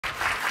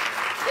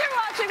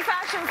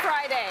Fashion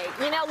Friday.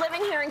 You know,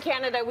 living here in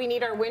Canada, we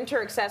need our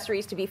winter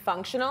accessories to be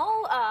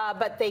functional,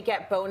 but they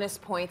get bonus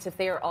points if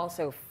they are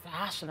also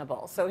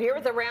fashionable. So here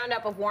with the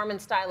roundup of warm and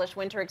stylish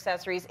winter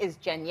accessories is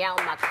Janielle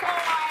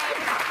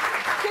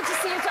Mckoy. Good to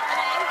see you,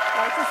 darling.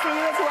 Nice to see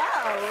you as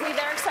well. See,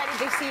 they're excited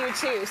to see you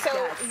too. So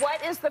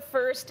what is the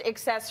first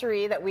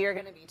accessory that we are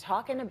going to be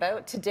talking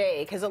about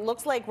today? Because it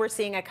looks like we're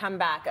seeing a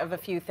comeback of a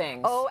few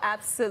things. Oh,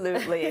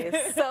 absolutely.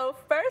 So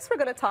first we're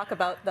going to talk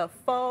about the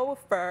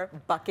faux fur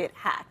bucket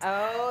hat.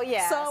 Oh,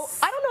 yes. So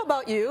I don't know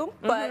about you,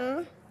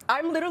 but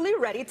I'm literally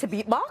ready to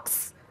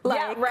beatbox. Like,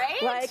 yeah,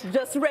 right? Like,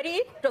 just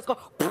ready, just go.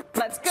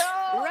 Let's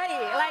go.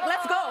 Ready, like,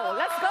 let's go,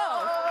 let's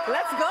go,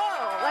 let's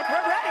go. Like,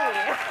 we're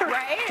ready.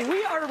 Right?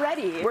 We are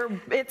ready.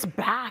 It's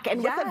back,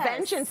 and with a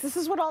vengeance. This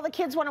is what all the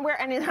kids want to wear,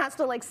 and it has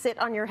to, like, sit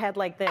on your head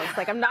like this.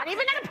 Like, I'm not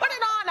even going to put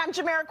it on. I'm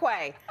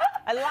Jamiroquai.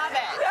 I love it.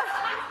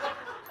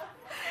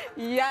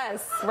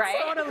 Yes, right?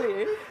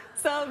 Totally.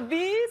 So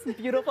these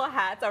beautiful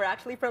hats are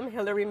actually from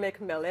Hillary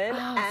Macmillan,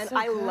 and so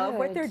I love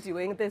what they're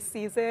doing this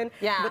season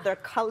with their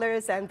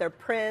colors and their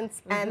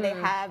prints, and they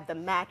have the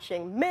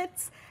matching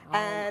mitts,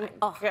 and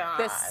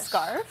this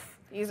scarf.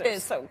 These are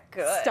so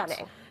good.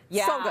 Stunning.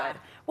 Yeah. So good.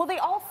 Well, they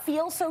all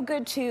feel so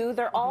good too.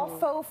 They're all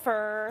faux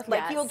fur.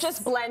 Like you'll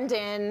just blend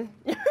in.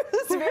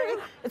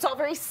 It's all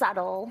very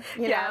subtle.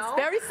 You know?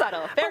 Very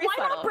subtle. Very but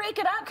why not break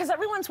it up? Because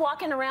everyone's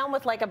walking around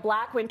with like a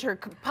black winter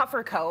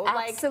puffer coat.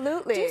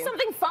 Absolutely. Like, do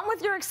something fun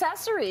with your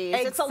accessories.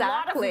 Exactly. It's a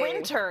lot of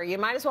winter. You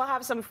might as well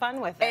have some fun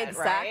with it.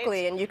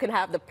 Exactly. Right? And you can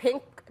have the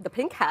pink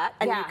hat,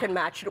 and you can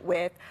match it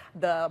with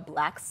the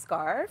black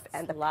scarf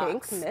and the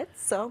pink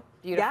mitts. So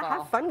beautiful. Yeah,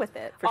 have fun with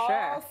it for sure.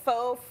 All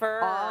faux fur.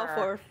 All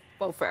for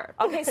faux fur.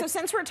 Okay, so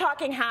since we're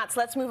talking hats,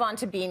 let's move on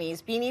to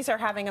beanies. Beanies are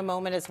having a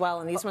moment as well,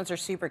 and these ones are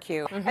super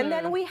cute. And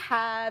then we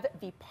have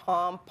the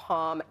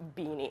pom-pom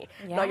beanie.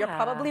 Now you're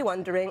probably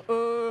wondering,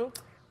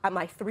 am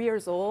I 3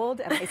 years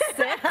old? Am I 6?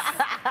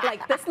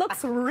 Like, this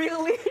looks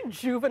really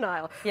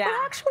juvenile. Yeah. But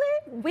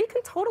actually, we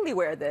can totally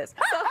wear this.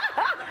 So,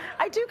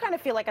 I do kind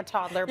of feel like a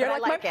toddler, but you're I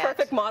like my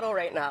perfect model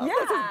right now. Yeah.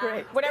 This is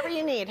great. Whatever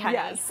you need, honey.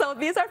 Yes. So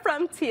these are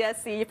from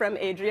TSC, from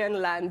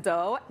Adrienne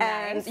Landau.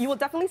 And you will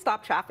definitely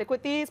stop traffic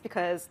with these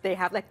because they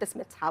have like this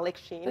metallic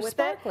sheen with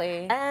sparkly.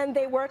 it. And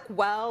they work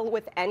well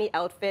with any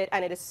outfit,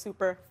 and it is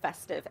super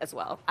festive as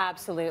well.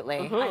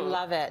 Absolutely. I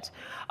love it.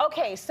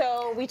 Okay,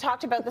 so we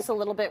talked about this a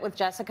little bit with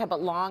Jessica,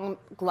 but long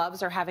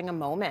gloves are having a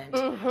moment.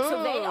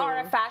 So they are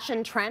a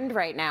fashion trend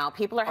right now.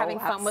 People are having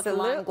fun with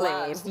long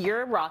gloves.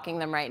 You're rocking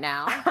them right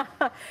now.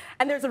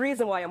 And there's a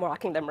reason why I'm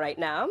rocking them right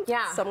now.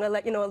 Yeah. So I'm going to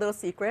let you know a little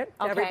secret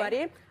to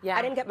everybody. Yeah.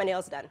 I didn't get my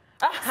nails done.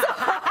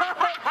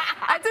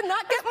 I did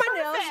not get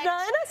my nails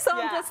done. So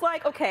I'm just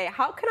like, okay,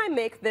 how can I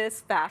make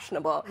this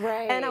fashionable?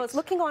 Right. And I was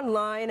looking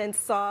online and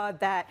saw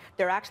that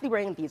they're actually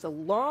wearing these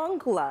long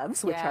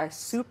gloves, which are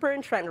super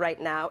in trend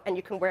right now. And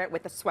you can wear it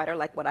with a sweater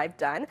like what I've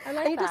done. I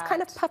like and you just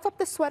kind of puff up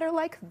the sweater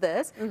like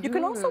this. You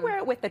can also wear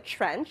it with a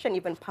trench and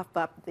even puff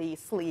up the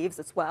sleeves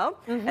as well.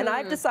 And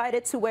I've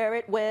decided to wear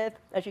it with,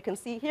 as you can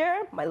see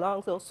here, my long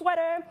little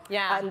sweater.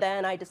 Yeah. And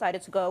then I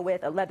decided to go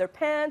with a leather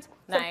pant,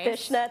 some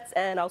fishnets,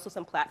 and also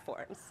some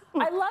platforms.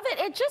 I love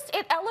it.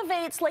 It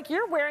elevates, like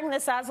you're wearing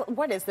this as,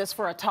 what is this,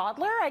 for a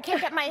toddler? I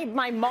can't get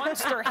my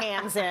monster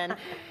hands in.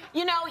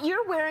 You know,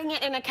 you're wearing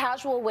it in a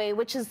casual way,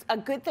 which is a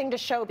good thing to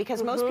show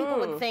because most people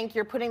would think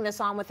you're putting this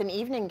on with an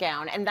evening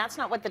gown, and that's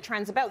not what the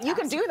trend's about. You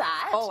can do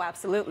that. Oh,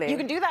 absolutely. You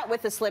can do that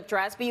with a slip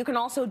dress, but you can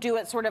also do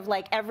it sort of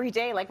like every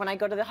day, like when I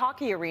go to the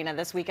hockey arena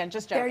this weekend.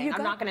 Just joking. There you I'm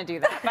go. not going to do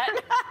that.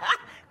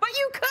 But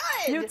you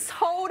could. You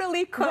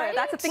totally could. Right?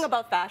 That's the thing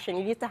about fashion.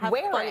 You need to have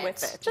fun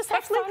with it. Just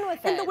have fun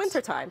with it. In the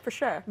wintertime, for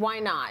sure. Why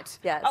not?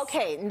 Yes.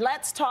 Okay,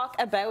 let's talk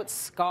about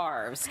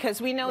scarves, because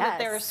we know that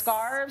there are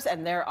scarves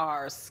and there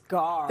are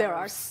scarves. There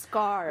are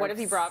scarves. What have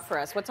you brought for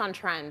us? What's on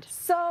trend?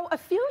 So a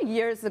few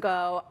years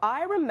ago,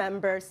 I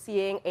remember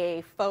seeing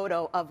a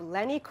photo of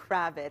Lenny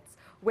Kravitz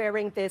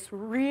wearing this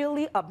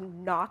really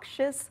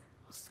obnoxious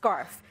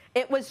scarf.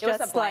 It was just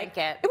a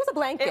blanket. It was a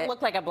blanket. It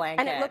looked like a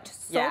blanket. And it looked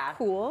so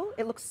cool.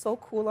 It looked so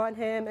cool on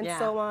him and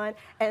so on.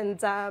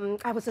 And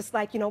I was just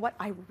like, you know what?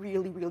 I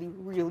really, really,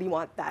 really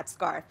want that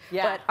scarf.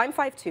 But I'm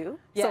 5'2",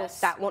 so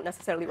that won't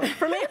necessarily work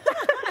for me.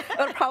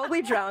 It'll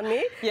probably drown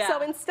me.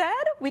 So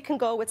instead, we can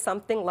go with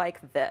something like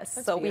this.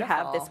 So we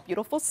have this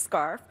beautiful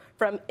scarf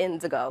from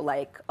Indigo.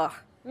 Like,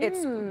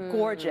 it's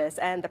gorgeous.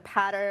 And the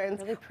patterns,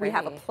 we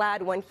have a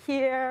plaid one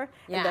here,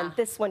 and then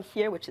this one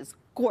here, which is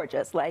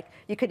gorgeous. Like,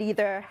 you could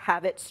either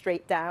have it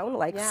straight down,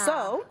 like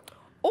so,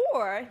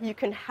 or you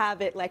can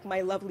have it like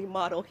my lovely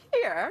model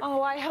here.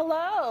 Oh,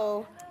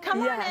 hello.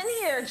 Come on in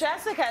here,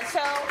 Jessica.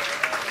 So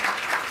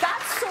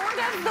that's sort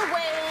of the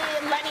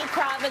way Lenny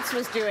Kravitz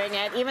was doing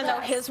it, even though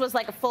his was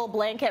like a full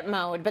blanket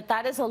mode, but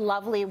that is a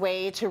lovely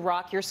way to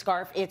rock your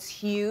scarf. It's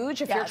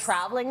huge. If you're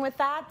traveling with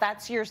that,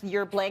 that's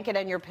your blanket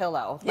and your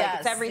pillow. Like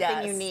it's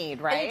everything you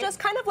need, right? And you just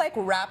kind of like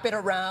wrap it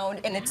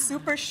around, and it's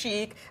super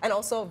chic and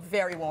also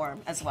very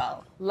warm as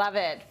well. Love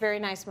it. Very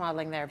nice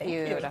modeling there.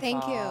 Beautiful.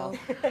 Thank you.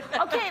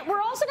 Okay,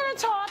 we're also going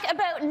to talk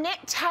about knit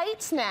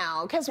tights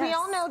now, because we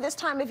all know this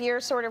time of year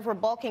sort of we're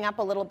bulking up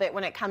a little bit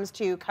when it comes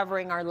to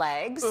covering our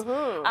legs.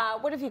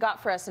 What have you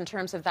got for us in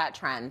terms of that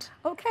trend?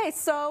 Okay,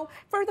 so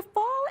for the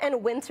fall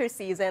and winter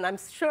season, I'm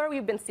sure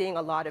we've been seeing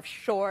a lot of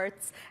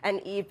shorts and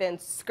even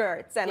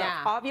skirts. And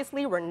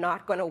obviously, we're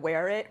not going to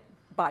wear it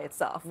by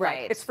itself.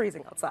 Right. Like, it's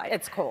freezing outside.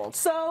 It's cold.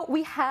 So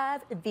we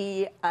have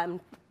the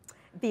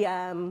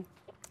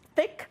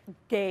thick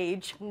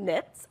gauge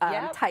knits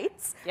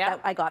tights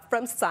that I got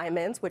from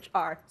Simon's, which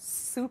are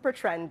super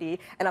trendy.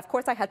 And of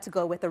course, I had to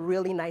go with a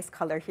really nice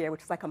color here,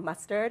 which is like a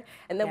mustard.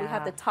 And then we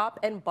have the top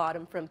and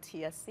bottom from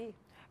TSC.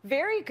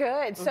 Very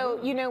good.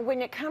 So, you know,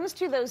 when it comes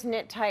to those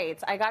knit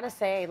tights, I gotta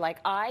say, like,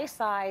 I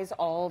size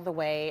all the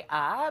way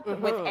up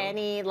with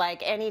any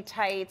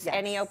tights,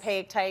 any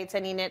opaque tights,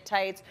 any knit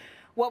tights.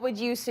 What would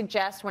you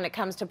suggest when it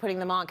comes to putting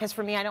them on? Because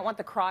for me, I don't want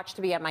the crotch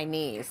to be at my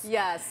knees.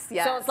 Yes.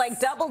 So it's like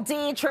double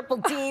D, triple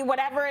D,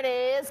 whatever it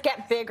is,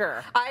 get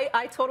bigger.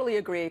 I totally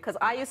agree, because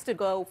I used to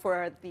go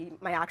for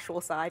my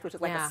actual size, which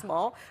is like a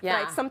small, but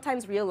I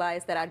sometimes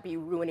realized that I'd be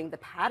ruining the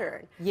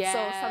pattern.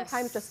 So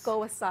sometimes just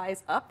go a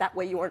size up, that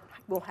way you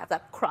won't have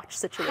that crotch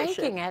situation.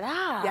 Hiking it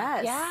up.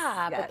 Yes.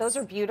 Yeah, but those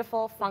are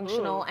beautiful,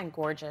 functional, and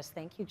gorgeous.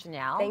 Thank you,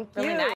 Janielle. Thank you. Really nice.